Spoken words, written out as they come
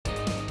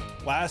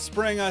Last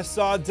spring, I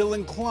saw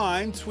Diillon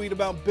Klein tweet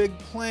about big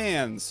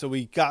plans, so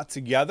we got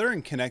together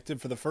and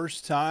connected for the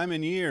first time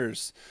in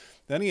years.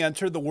 Then he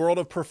entered the world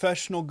of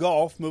professional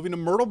golf, moving to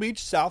Myrtle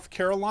Beach, South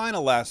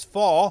Carolina last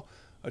fall,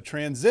 a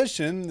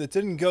transition that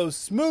didn't go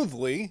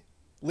smoothly,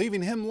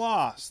 leaving him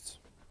lost.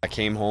 I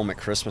came home at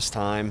Christmas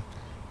time,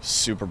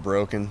 super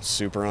broken,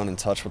 super in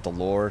touch with the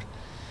Lord.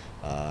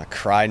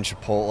 Cried in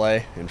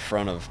Chipotle in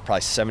front of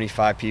probably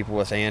 75 people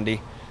with Andy.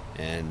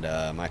 And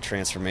my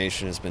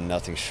transformation has been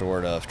nothing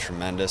short of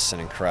tremendous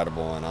and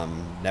incredible, and I've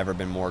never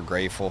been more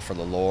grateful for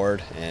the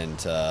Lord and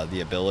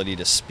the ability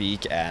to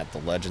speak at the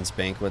Legends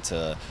Banquet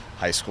to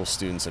high school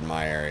students in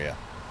my area.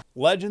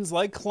 Legends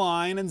like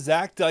Klein and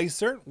Zach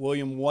Dysert,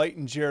 William White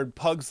and Jared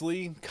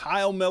Pugsley,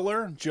 Kyle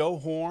Miller, Joe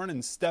Horn,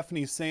 and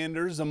Stephanie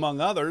Sanders,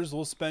 among others,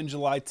 will spend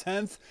July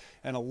 10th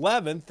and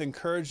 11th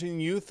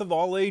encouraging youth of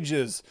all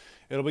ages.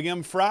 It'll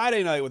begin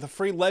Friday night with a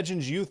free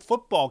Legends Youth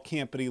Football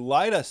Camp at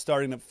Elida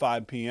starting at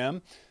 5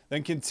 p.m.,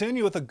 then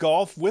continue with a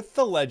Golf with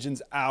the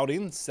Legends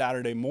outing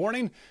Saturday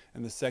morning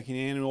and the second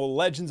annual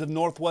Legends of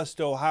Northwest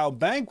Ohio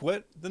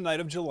Banquet the night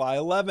of July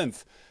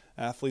 11th.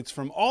 Athletes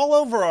from all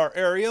over our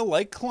area,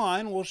 like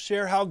Klein, will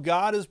share how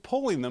God is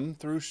pulling them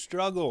through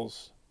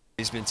struggles.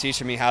 He's been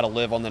teaching me how to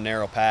live on the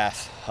narrow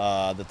path,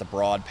 that the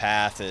broad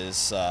path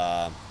is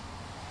a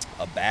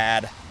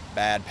bad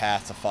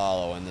path to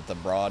follow, and that the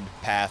broad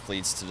path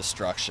leads to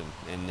destruction,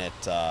 and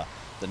that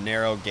the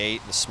narrow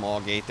gate, the small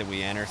gate that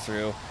we enter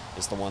through,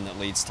 is the one that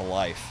leads to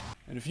life.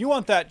 And if you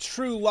want that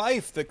true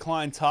life that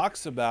Klein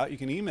talks about, you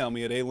can email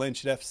me at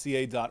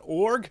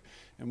alynch@fca.org,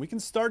 and we can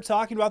start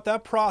talking about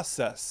that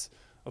process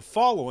of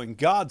following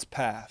God's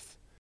path.